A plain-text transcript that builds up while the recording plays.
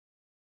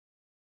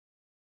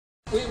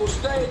We will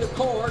stay the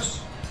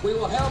course. We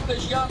will help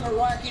this young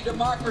Iraqi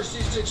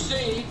democracy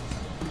succeed,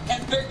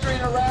 and victory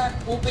in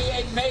Iraq will be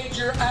a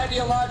major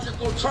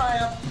ideological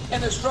triumph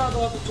in the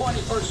struggle of the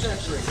 21st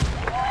century.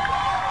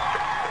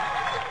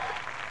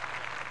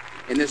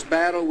 In this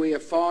battle, we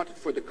have fought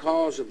for the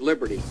cause of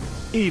liberty.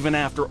 Even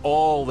after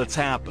all that's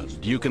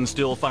happened, you can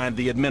still find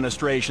the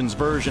administration's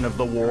version of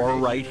the war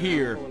right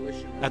here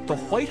at the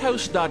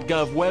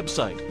WhiteHouse.gov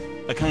website,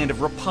 a kind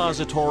of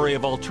repository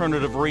of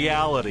alternative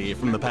reality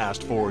from the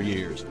past 4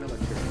 years,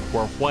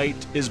 where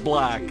white is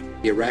black.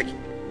 The Iraqi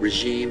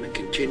regime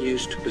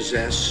continues to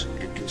possess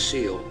and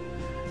conceal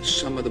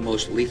some of the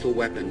most lethal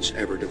weapons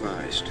ever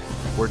devised.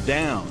 Where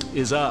down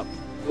is up.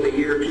 The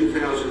year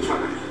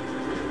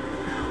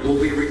 2005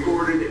 will be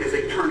recorded as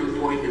a turning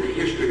point in the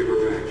history of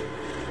Iraq,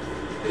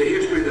 the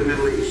history of the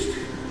Middle East,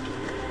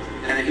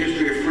 and the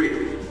history of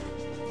freedom.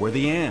 Where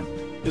the end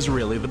is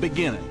really the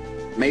beginning.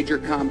 Major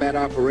combat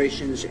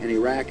operations in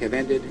Iraq have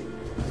ended.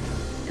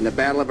 In the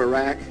Battle of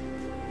Iraq,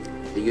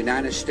 the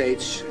United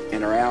States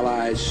and our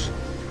allies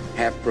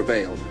have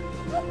prevailed.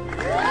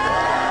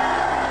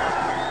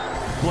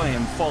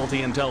 Blame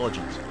faulty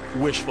intelligence,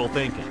 wishful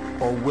thinking,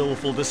 or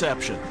willful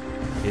deception.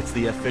 It's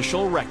the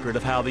official record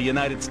of how the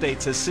United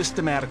States has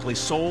systematically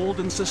sold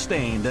and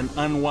sustained an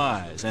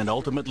unwise and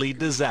ultimately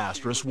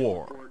disastrous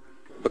war.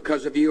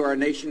 Because of you, our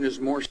nation is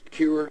more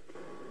secure.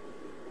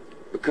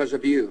 Because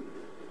of you,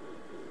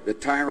 the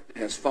tyrant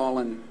has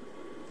fallen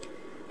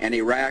and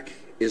Iraq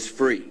is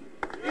free.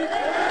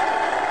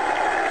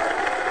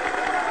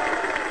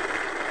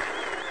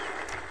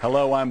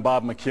 Hello, I'm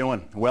Bob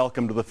McEwen.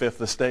 Welcome to the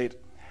Fifth Estate.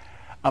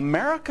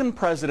 American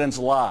presidents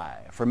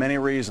lie for many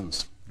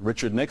reasons.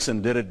 Richard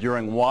Nixon did it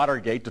during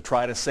Watergate to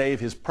try to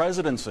save his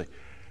presidency.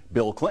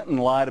 Bill Clinton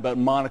lied about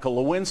Monica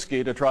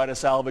Lewinsky to try to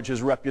salvage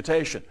his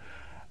reputation,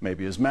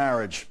 maybe his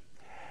marriage.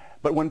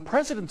 But when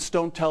presidents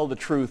don't tell the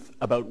truth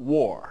about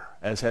war,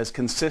 as has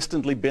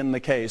consistently been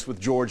the case with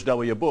George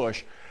W.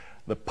 Bush,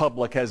 the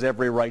public has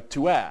every right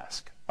to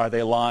ask, are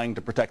they lying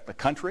to protect the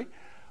country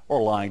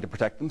or lying to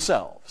protect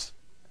themselves?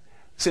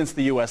 Since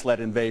the U.S.-led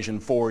invasion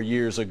 4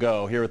 years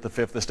ago, here at the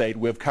Fifth Estate,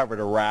 we've covered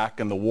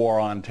Iraq and the war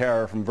on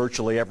terror from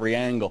virtually every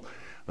angle.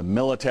 The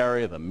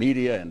military, the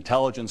media,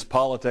 intelligence,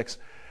 politics,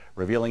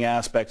 revealing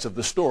aspects of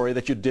the story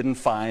that you didn't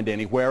find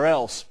anywhere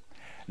else.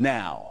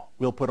 Now,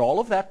 we'll put all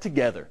of that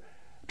together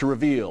to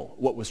reveal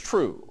what was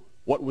true,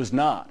 what was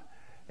not,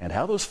 and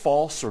how those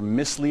false or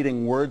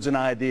misleading words and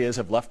ideas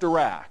have left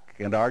Iraq,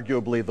 and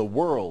arguably the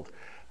world,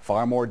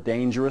 far more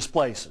dangerous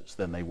places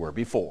than they were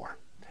before.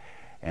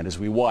 And as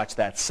we watch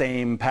that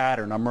same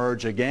pattern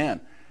emerge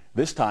again,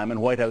 this time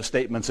in White House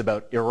statements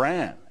about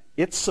Iran,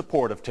 its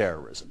support of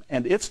terrorism,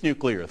 and its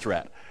nuclear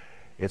threat,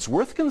 it's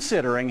worth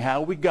considering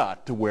how we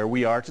got to where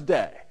we are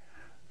today,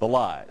 the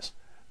lies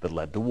that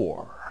led to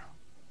war.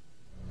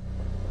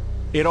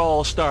 It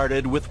all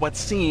started with what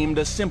seemed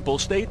a simple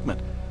statement.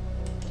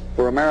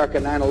 For America,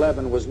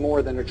 9/11 was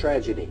more than a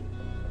tragedy.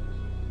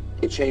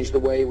 It changed the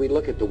way we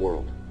look at the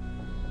world.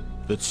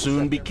 That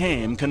soon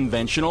became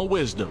conventional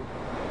wisdom.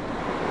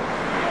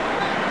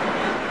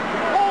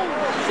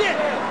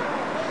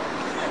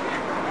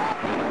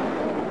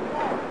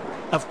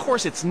 Of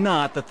course, it's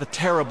not that the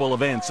terrible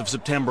events of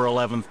September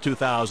 11th,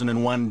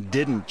 2001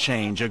 didn't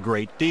change a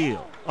great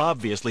deal.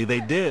 Obviously, they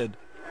did.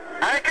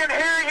 I can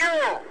hear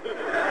you!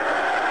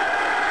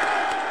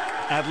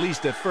 At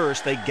least at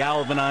first, they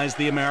galvanized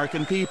the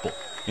American people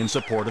in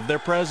support of their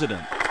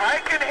president.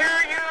 I can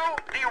hear you,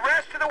 the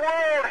rest of the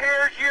world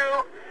hears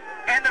you,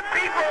 and the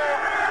people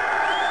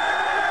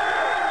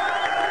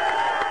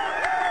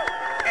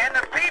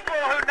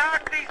who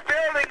knocked these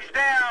buildings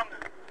down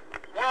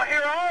will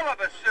hear all of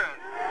us soon.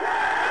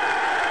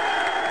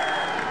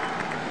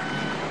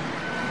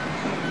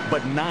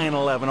 But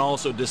 9/11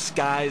 also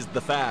disguised the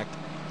fact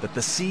that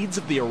the seeds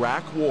of the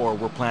Iraq War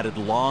were planted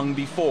long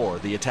before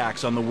the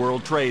attacks on the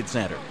World Trade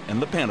Center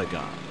and the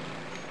Pentagon.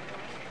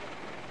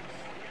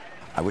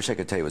 I wish I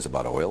could tell you it was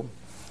about oil.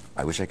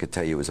 I wish I could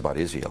tell you it was about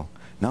Israel.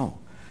 No,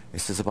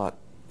 this is about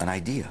an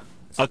idea.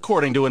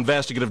 According to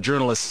investigative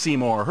journalist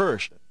Seymour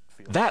Hersh,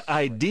 that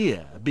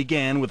idea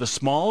began with a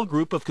small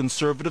group of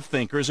conservative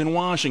thinkers in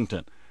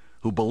Washington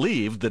who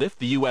believed that if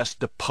the U.S.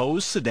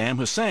 deposed Saddam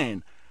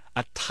Hussein,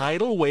 a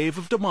tidal wave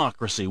of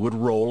democracy would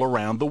roll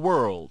around the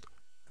world.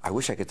 I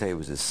wish I could tell you it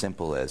was as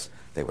simple as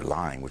they were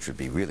lying, which would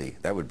be really,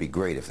 that would be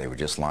great if they were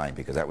just lying,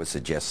 because that would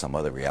suggest some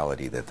other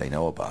reality that they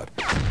know about.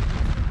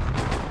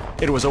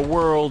 It was a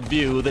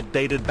worldview that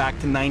dated back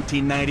to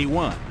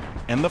 1991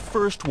 and the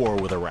first war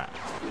with Iraq.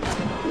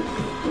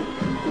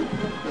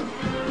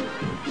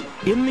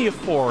 In the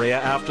euphoria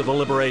after the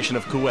liberation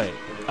of Kuwait,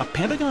 a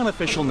Pentagon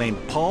official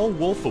named Paul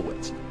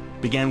Wolfowitz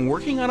began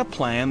working on a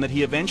plan that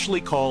he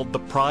eventually called the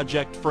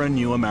Project for a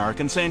New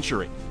American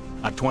Century,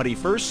 a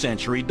 21st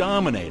century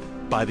dominated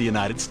by the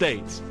United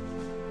States.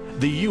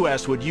 The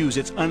U.S. would use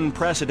its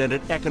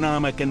unprecedented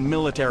economic and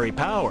military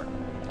power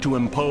to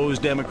impose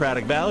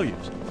democratic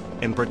values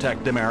and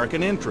protect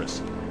American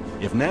interests,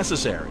 if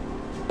necessary,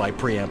 by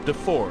preemptive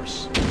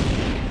force.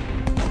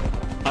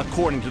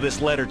 According to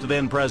this letter to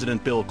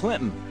then-President Bill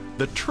Clinton,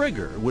 the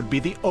trigger would be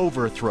the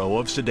overthrow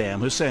of Saddam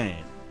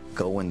Hussein.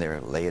 Go in there,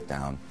 lay it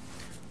down,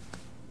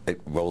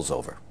 it rolls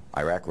over.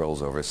 Iraq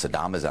rolls over,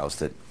 Saddam is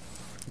ousted.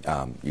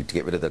 You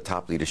get rid of the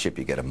top leadership,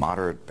 you get a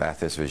moderate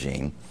Ba'athist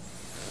regime,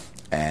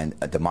 and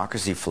a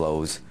democracy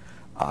flows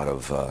out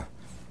of,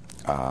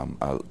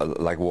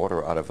 like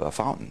water out of a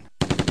fountain.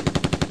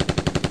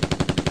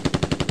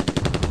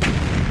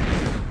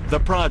 The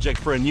Project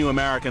for a New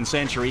American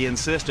Century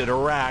insisted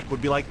Iraq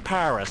would be like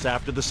Paris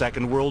after the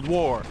Second World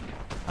War.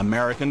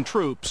 American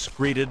troops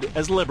greeted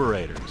as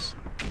liberators.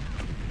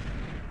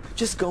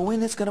 Just go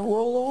in, it's going to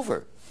roll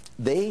over.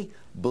 They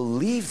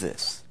believe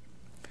this.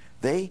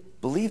 They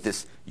believe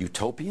this.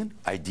 Utopian,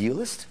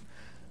 idealist,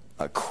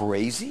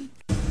 crazy.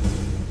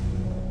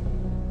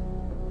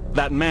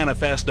 That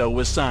manifesto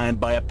was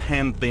signed by a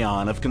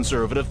pantheon of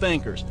conservative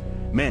thinkers,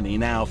 many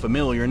now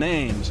familiar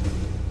names.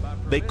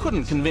 They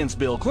couldn't convince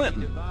Bill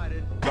Clinton.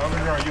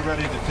 Governor, are you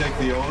ready to take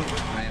the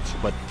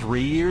oath? But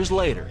 3 years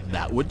later,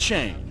 that would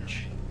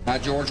change. I,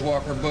 George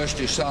Walker Bush,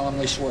 do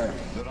solemnly swear.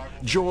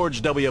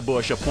 George W.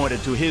 Bush appointed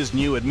to his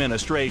new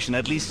administration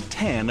at least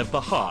 10 of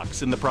the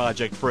hawks in the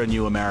Project for a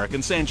New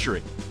American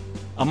Century.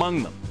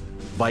 Among them,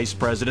 Vice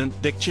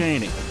President Dick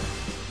Cheney,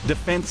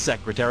 Defense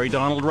Secretary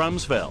Donald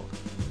Rumsfeld,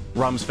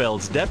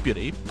 Rumsfeld's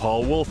deputy,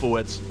 Paul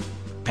Wolfowitz,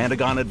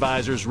 Pentagon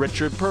advisors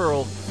Richard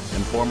Pearl,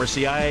 and former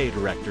CIA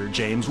Director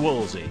James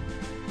Woolsey.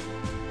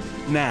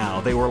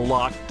 Now they were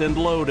locked and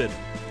loaded.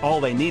 All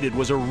they needed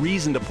was a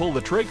reason to pull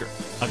the trigger,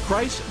 a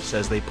crisis,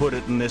 as they put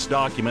it in this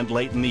document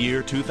late in the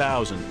year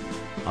 2000,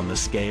 on the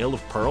scale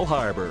of Pearl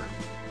Harbor.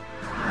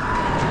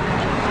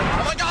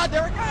 Oh my God,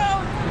 there it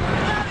goes!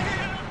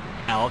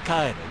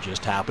 Al-Qaeda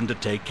just happened to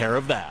take care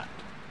of that.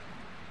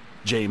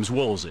 James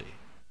Woolsey.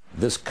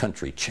 This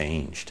country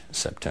changed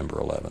September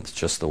 11th,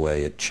 just the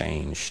way it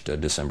changed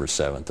December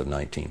 7th of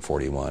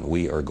 1941.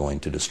 We are going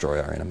to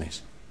destroy our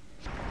enemies.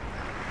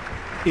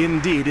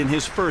 Indeed, in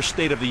his first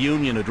State of the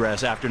Union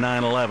address after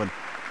 9/11,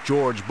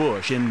 George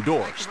Bush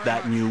endorsed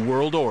that new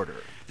world order.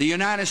 The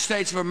United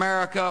States of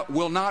America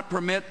will not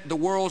permit the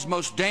world's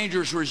most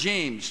dangerous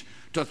regimes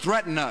to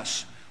threaten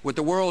us with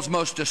the world's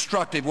most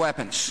destructive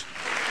weapons.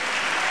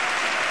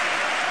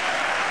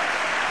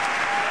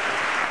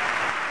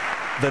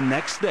 The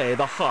next day,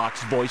 the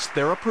hawks voiced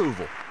their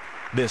approval.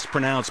 This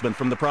pronouncement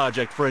from the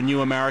Project for a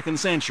New American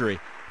Century,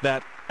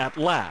 that at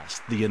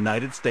last the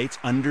United States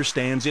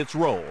understands its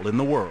role in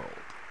the world.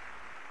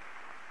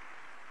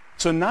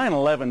 So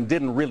 9/11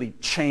 didn't really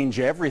change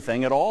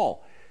everything at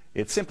all.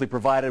 It simply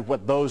provided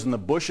what those in the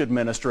Bush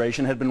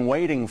administration had been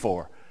waiting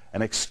for,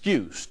 an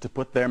excuse to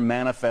put their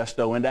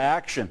manifesto into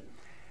action.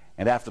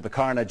 And after the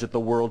carnage at the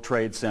World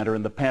Trade Center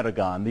and the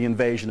Pentagon, the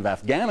invasion of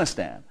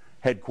Afghanistan,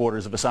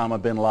 headquarters of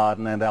Osama bin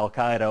Laden and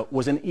Al-Qaeda,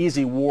 was an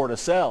easy war to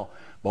sell,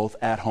 both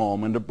at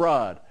home and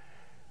abroad.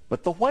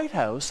 But the White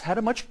House had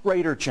a much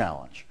greater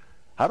challenge: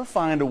 how to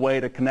find a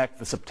way to connect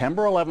the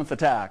September 11th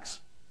attacks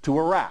to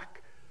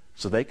Iraq,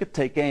 so they could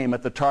take aim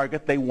at the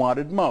target they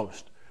wanted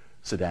most,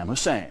 Saddam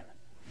Hussein.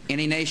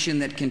 Any nation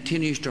that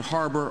continues to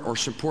harbor or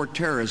support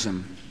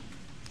terrorism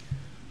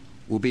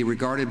will be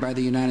regarded by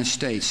the United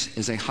States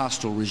as a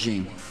hostile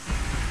regime.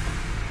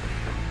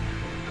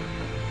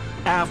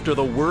 After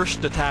the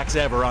worst attacks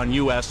ever on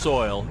U.S.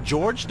 soil,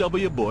 George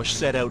W. Bush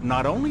set out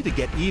not only to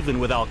get even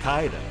with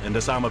Al-Qaeda and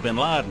Osama bin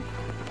Laden,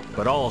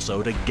 but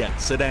also to get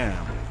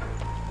Saddam.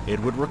 It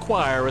would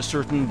require a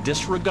certain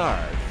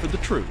disregard for the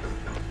truth.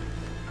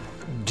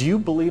 Do you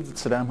believe that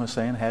Saddam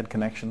Hussein had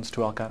connections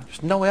to Al-Qaeda?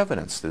 There's no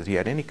evidence that he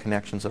had any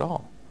connections at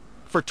all.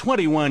 For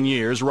 21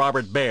 years,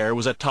 Robert Baer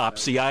was a top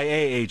CIA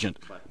agent,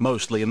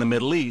 mostly in the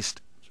Middle East.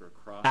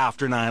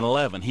 After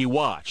 9/11, he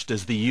watched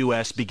as the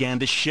U.S. began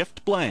to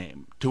shift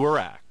blame to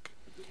Iraq.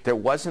 There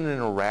wasn't an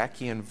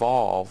Iraqi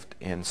involved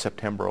in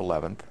September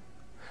 11th.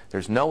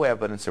 There's no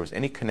evidence there was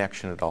any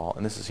connection at all.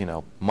 And this is,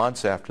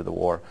 months after the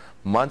war,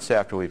 months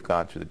after we've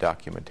gone through the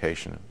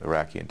documentation of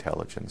Iraqi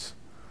intelligence.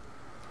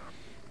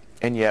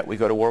 And yet we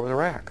go to war with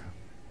Iraq.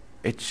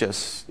 It's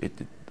just,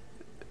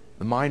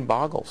 the mind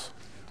boggles.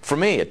 For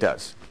me, it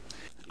does.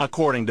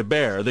 According to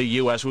Baer, the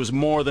U.S. was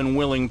more than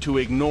willing to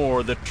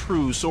ignore the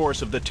true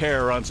source of the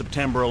terror on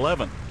September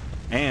 11th,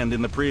 and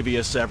in the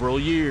previous several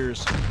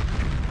years.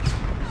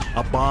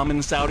 A bomb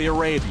in Saudi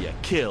Arabia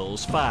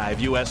kills 5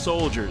 U.S.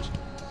 soldiers.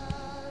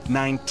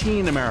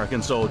 19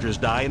 American soldiers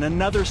die in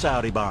another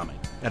Saudi bombing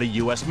at a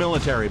U.S.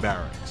 military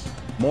barracks.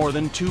 More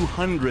than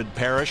 200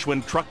 perish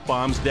when truck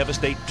bombs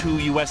devastate 2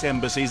 U.S.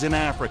 embassies in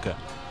Africa.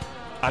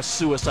 A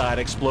suicide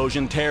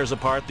explosion tears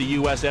apart the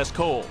USS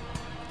Cole.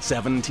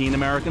 17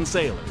 American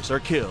sailors are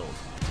killed.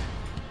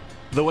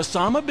 Though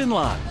Osama bin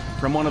Laden,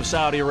 from one of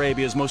Saudi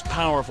Arabia's most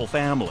powerful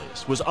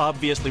families, was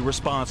obviously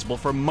responsible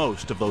for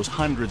most of those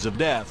hundreds of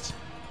deaths,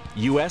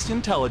 U.S.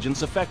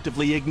 intelligence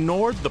effectively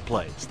ignored the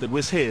place that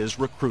was his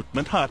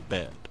recruitment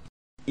hotbed.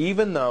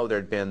 Even though there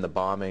had been the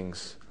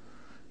bombings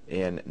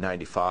in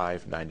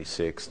 95,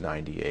 96,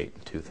 98,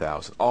 and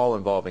 2000, all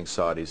involving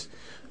Saudis,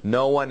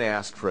 no one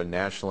asked for a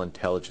national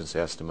intelligence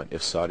estimate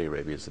if Saudi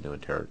Arabia is the new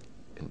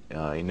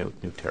a new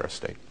terrorist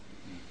state.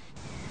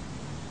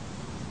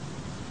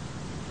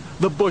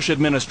 The Bush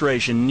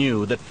administration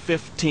knew that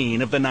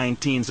 15 of the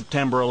 19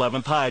 September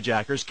 11th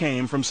hijackers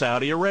came from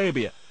Saudi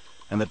Arabia,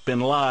 and that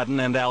bin Laden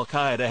and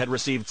al-Qaeda had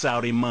received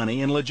Saudi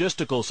money and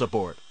logistical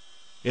support.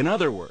 In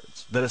other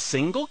words, that a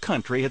single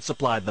country had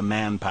supplied the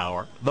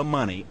manpower, the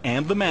money,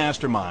 and the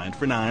mastermind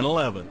for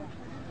 9/11.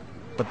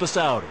 But the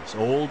Saudis,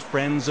 old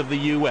friends of the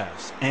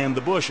U.S. and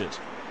the Bushes,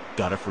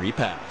 got a free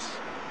pass.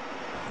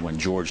 When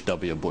George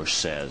W. Bush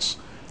says,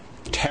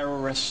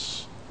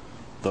 terrorists,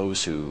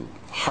 those who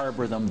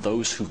harbor them,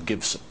 those who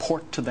give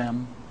support to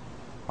them,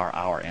 are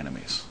our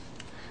enemies.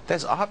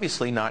 That's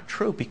obviously not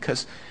true,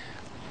 because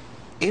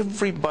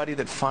everybody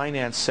that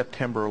financed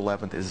September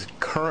 11th is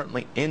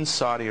currently in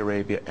Saudi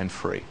Arabia and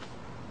free.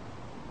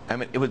 I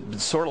mean, it would be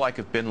sort of like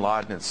if bin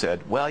Laden had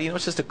said, well, you know,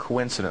 it's just a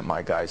coincidence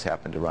my guys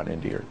happened to run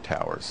into your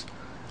towers.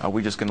 Are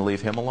we just going to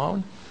leave him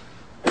alone?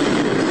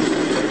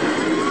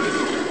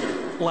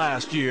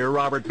 Last year,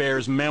 Robert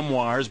Baer's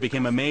memoirs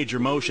became a major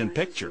motion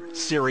picture,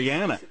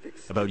 Syriana,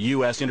 about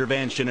U.S.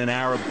 intervention in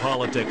Arab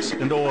politics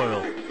and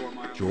oil.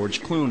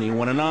 George Clooney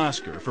won an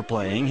Oscar for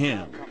playing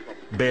him.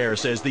 Baer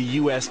says the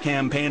U.S.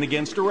 campaign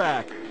against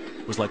Iraq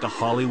was like a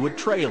Hollywood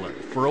trailer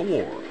for a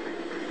war.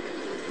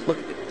 Look,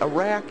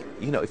 Iraq,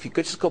 you know, if you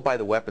could just go buy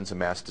the weapons of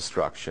mass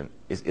destruction,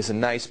 is a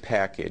nice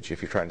package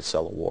if you're trying to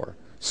sell a war,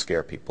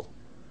 scare people.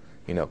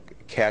 You know,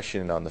 cash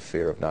in on the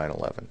fear of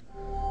 9/11.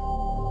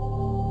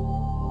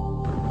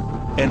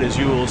 And as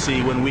you will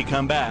see when we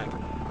come back,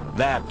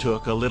 that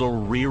took a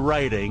little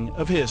rewriting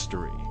of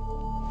history.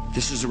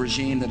 This is a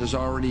regime that has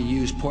already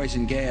used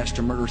poison gas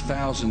to murder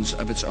thousands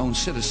of its own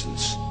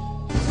citizens.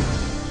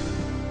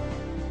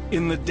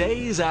 In the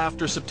days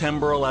after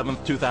September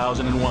 11th,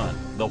 2001,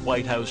 the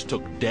White House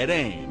took dead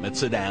aim at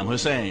Saddam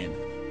Hussein.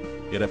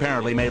 It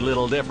apparently made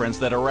little difference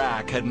that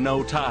Iraq had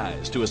no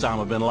ties to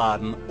Osama bin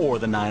Laden or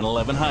the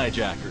 9/11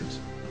 hijackers.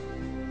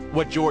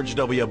 What George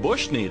W.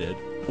 Bush needed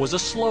was a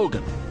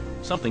slogan,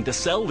 something to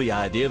sell the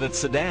idea that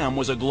Saddam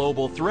was a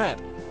global threat.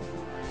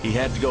 He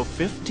had to go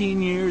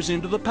 15 years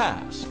into the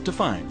past to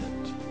find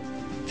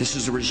it. This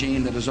is a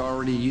regime that has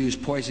already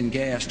used poison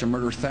gas to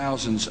murder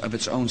thousands of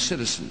its own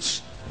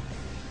citizens,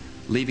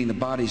 leaving the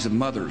bodies of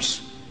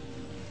mothers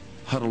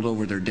huddled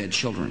over their dead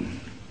children.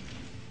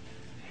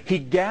 He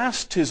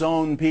gassed his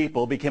own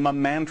people became a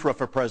mantra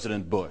for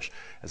President Bush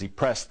as he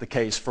pressed the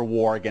case for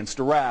war against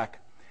Iraq.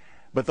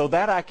 But though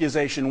that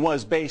accusation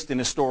was based in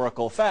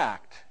historical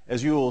fact,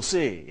 as you will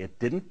see, it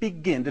didn't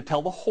begin to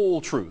tell the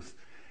whole truth,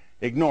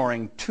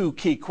 ignoring two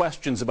key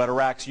questions about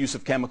Iraq's use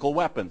of chemical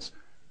weapons.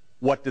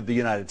 What did the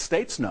United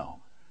States know?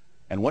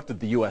 And what did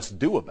the U.S.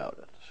 do about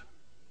it?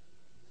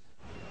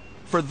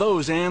 For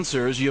those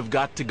answers, you've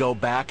got to go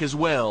back as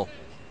well,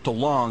 to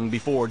long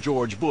before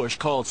George Bush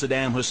called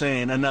Saddam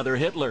Hussein another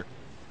Hitler,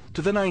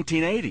 to the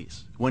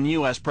 1980s, when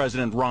U.S.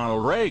 President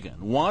Ronald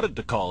Reagan wanted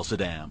to call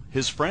Saddam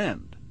his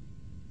friend.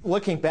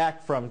 Looking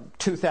back from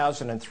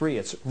 2003,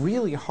 it's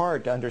really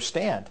hard to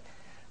understand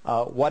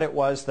what it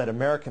was that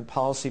American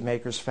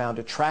policymakers found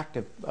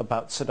attractive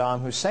about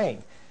Saddam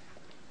Hussein.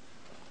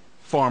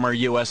 Former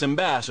U.S.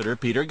 Ambassador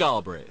Peter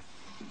Galbraith.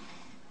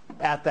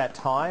 At that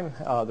time,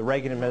 the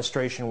Reagan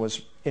administration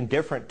was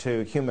indifferent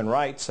to human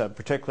rights,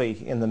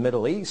 particularly in the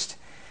Middle East,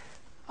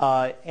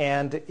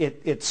 and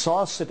it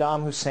saw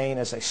Saddam Hussein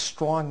as a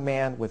strong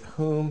man with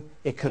whom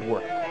it could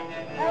work.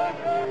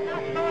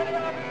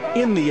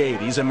 In the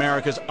 80s,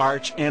 America's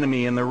arch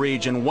enemy in the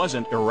region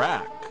wasn't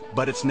Iraq,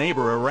 but its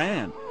neighbor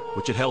Iran,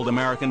 which had held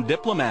American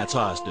diplomats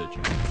hostage.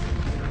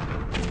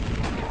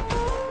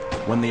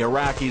 When the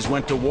Iraqis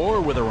went to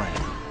war with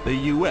Iran, the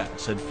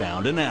U.S. had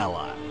found an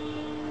ally.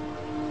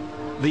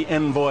 The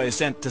envoy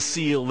sent to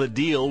seal the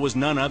deal was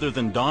none other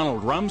than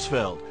Donald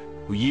Rumsfeld,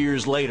 who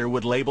years later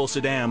would label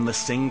Saddam the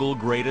single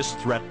greatest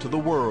threat to the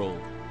world.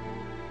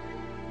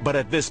 But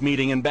at this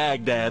meeting in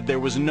Baghdad, there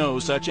was no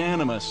such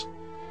animus.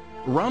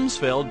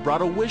 Rumsfeld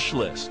brought a wish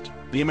list.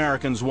 The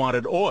Americans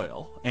wanted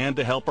oil and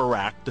to help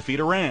Iraq defeat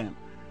Iran.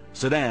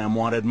 Saddam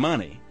wanted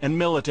money and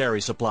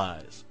military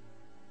supplies.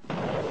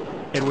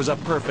 It was a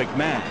perfect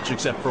match,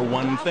 except for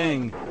one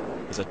thing.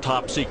 As a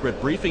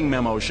top-secret briefing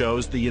memo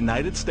shows, the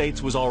United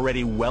States was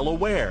already well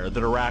aware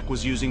that Iraq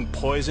was using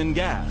poison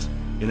gas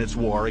in its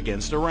war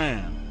against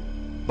Iran.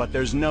 But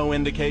there's no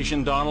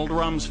indication Donald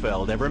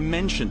Rumsfeld ever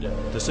mentioned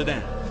it to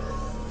Saddam.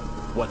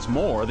 What's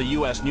more, the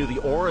U.S. knew the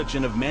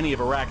origin of many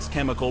of Iraq's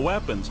chemical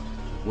weapons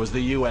was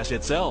the U.S.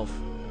 itself.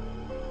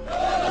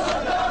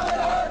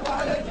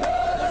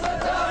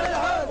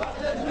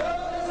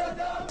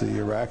 The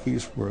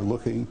Iraqis were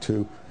looking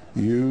to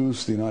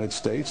use the United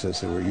States, as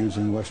they were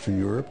using Western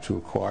Europe, to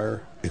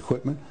acquire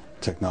equipment,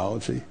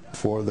 technology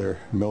for their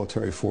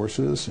military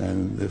forces,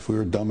 and if we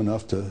were dumb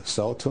enough to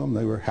sell it to them,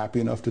 they were happy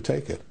enough to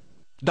take it.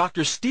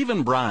 Dr.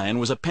 Stephen Bryan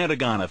was a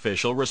Pentagon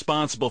official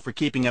responsible for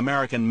keeping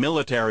American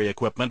military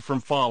equipment from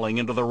falling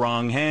into the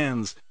wrong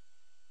hands.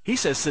 He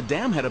says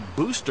Saddam had a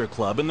booster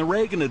club in the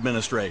Reagan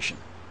administration,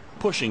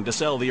 pushing to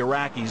sell the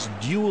Iraqis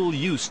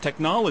dual-use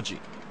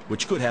technology,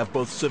 which could have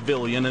both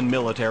civilian and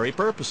military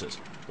purposes,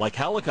 like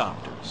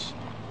helicopters.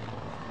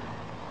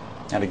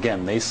 And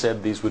again, they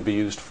said these would be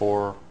used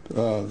for?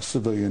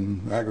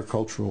 Civilian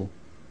agricultural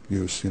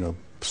use,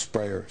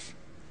 sprayers.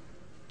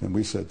 And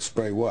we said,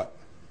 spray what?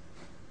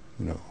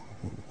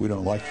 We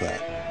don't like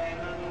that.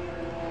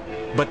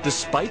 But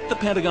despite the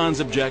Pentagon's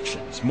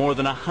objections, more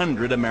than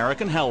 100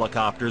 American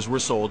helicopters were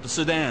sold to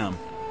Saddam.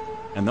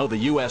 And though the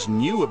U.S.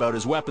 knew about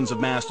his weapons of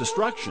mass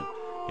destruction,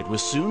 it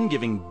was soon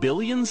giving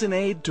billions in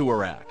aid to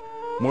Iraq,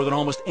 more than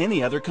almost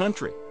any other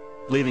country,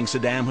 leaving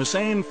Saddam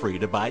Hussein free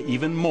to buy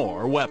even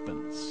more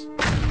weapons.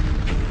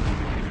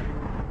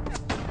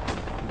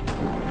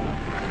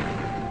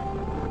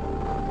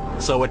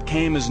 So it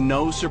came as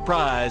no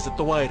surprise at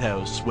the White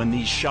House when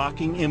these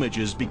shocking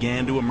images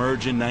began to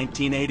emerge in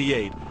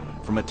 1988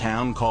 from a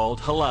town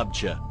called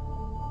Halabja.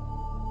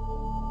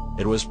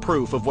 It was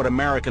proof of what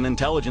American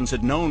intelligence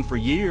had known for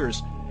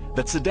years,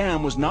 that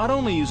Saddam was not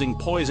only using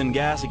poison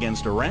gas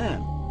against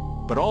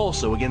Iran, but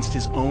also against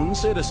his own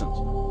citizens,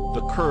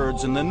 the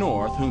Kurds in the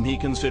north, whom he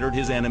considered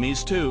his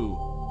enemies too.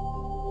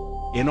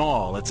 In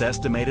all, it's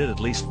estimated at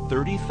least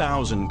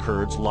 30,000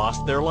 Kurds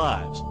lost their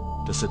lives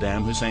to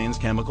Saddam Hussein's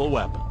chemical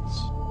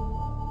weapons.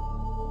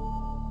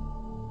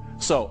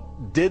 So,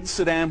 did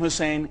Saddam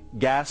Hussein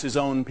gas his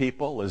own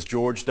people, as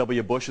George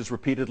W. Bush has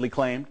repeatedly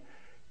claimed?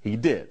 He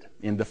did,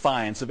 in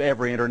defiance of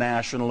every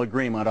international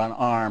agreement on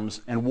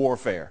arms and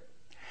warfare.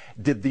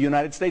 Did the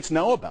United States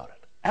know about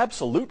it?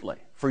 Absolutely,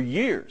 for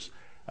years,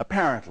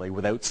 apparently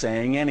without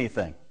saying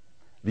anything.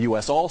 The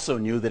U.S. also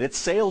knew that its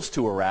sales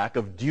to Iraq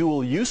of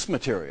dual-use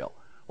material,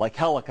 like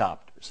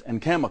helicopters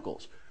and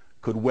chemicals,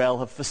 could well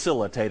have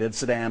facilitated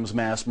Saddam's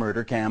mass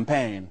murder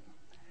campaign.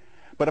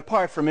 But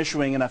apart from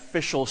issuing an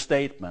official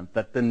statement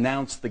that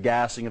denounced the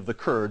gassing of the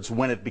Kurds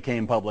when it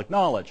became public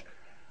knowledge,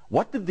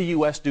 what did the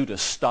U.S. do to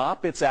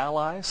stop its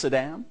ally,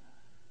 Saddam?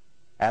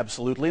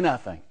 Absolutely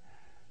nothing.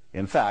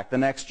 In fact, the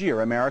next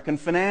year, American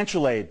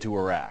financial aid to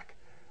Iraq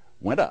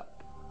went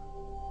up.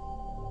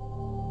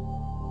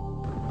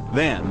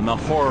 Then the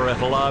horror at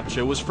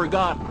Halabja was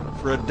forgotten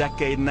for a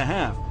decade and a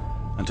half,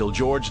 until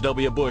George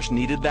W. Bush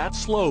needed that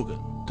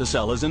slogan to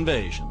sell his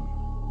invasion.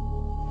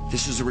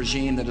 This is a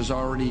regime that has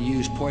already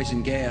used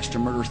poison gas to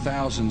murder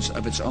thousands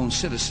of its own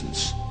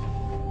citizens.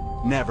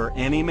 Never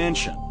any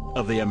mention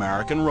of the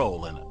American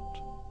role in it.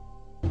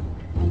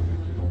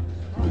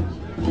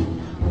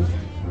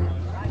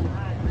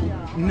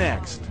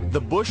 Next,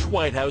 the Bush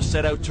White House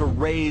set out to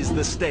raise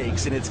the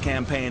stakes in its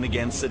campaign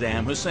against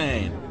Saddam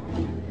Hussein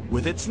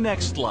with its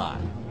next lie,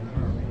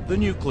 the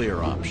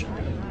nuclear option.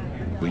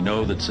 We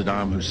know that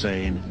Saddam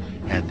Hussein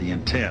had the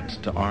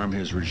intent to arm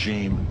his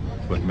regime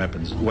with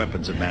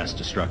weapons of mass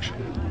destruction.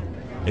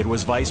 It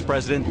was Vice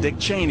President Dick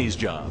Cheney's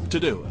job to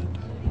do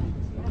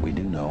it. We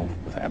do know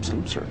with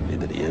absolute certainty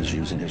that he is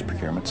using his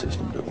procurement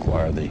system to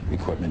acquire the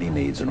equipment he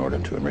needs in order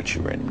to enrich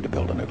uranium to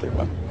build a nuclear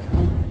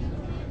weapon.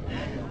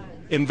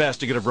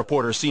 Investigative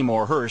reporter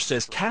Seymour Hersh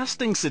says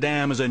casting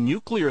Saddam as a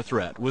nuclear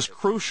threat was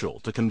crucial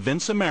to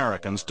convince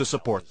Americans to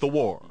support the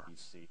war.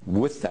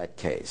 With that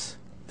case,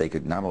 they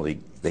could not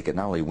only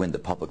win the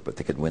public, but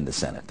they could win the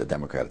Senate, the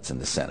Democrats in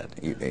the Senate.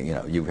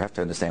 You have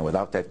to understand,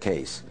 without that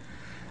case,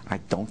 I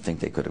don't think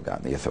they could have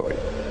gotten the authority.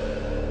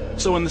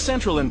 So when the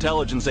Central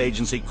Intelligence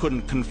Agency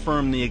couldn't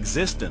confirm the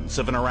existence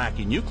of an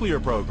Iraqi nuclear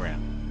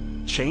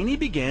program, Cheney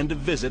began to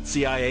visit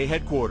CIA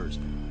headquarters,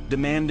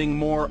 demanding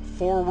more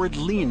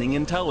forward-leaning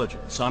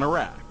intelligence on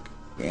Iraq.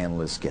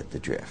 Analysts get the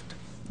drift.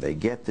 They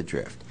get the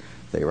drift.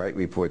 They write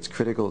reports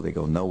critical, they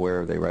go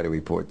nowhere. They write a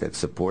report that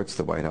supports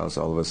the White House.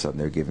 All of a sudden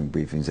they're giving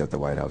briefings at the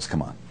White House.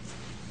 Come on.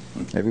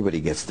 Everybody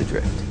gets the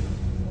drift.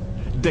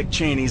 Dick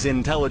Cheney's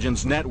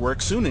intelligence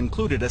network soon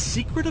included a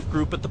secretive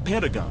group at the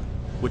Pentagon,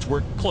 which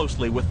worked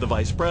closely with the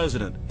Vice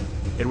President.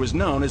 It was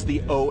known as the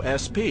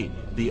OSP,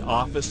 the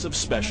Office of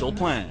Special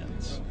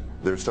Plans.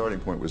 Their starting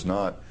point was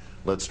not,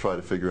 let's try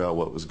to figure out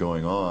what was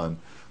going on,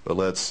 but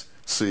let's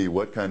see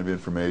what kind of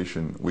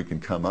information we can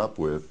come up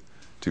with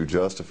to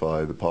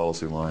justify the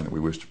policy line that we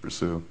wish to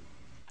pursue.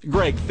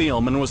 Greg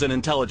Thielman was an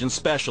intelligence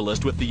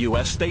specialist with the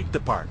U.S. State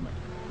Department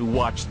who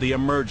watched the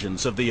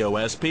emergence of the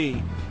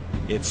OSP.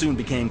 It soon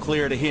became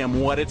clear to him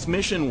what its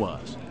mission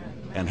was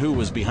and who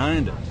was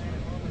behind it.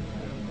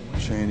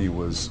 Cheney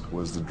was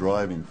the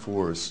driving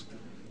force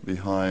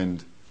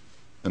behind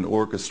an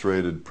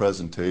orchestrated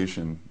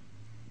presentation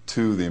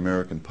to the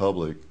American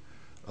public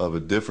of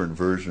a different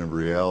version of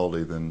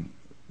reality than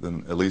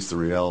at least the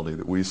reality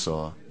that we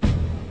saw.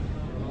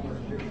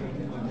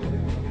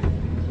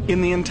 In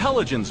the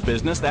intelligence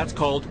business, that's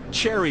called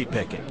cherry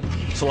picking,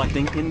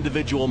 selecting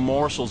individual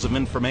morsels of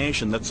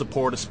information that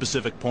support a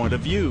specific point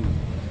of view,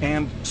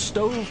 and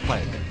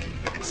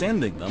stovepiping,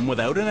 sending them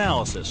without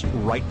analysis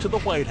right to the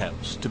White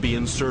House to be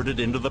inserted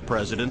into the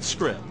president's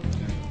script.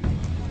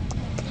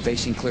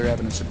 Facing clear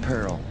evidence of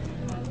peril,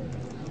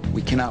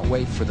 we cannot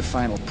wait for the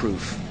final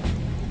proof.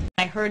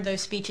 I heard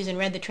those speeches and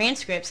read the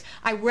transcripts,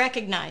 I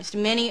recognized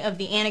many of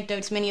the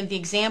anecdotes, many of the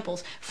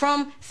examples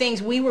from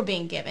things we were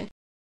being given.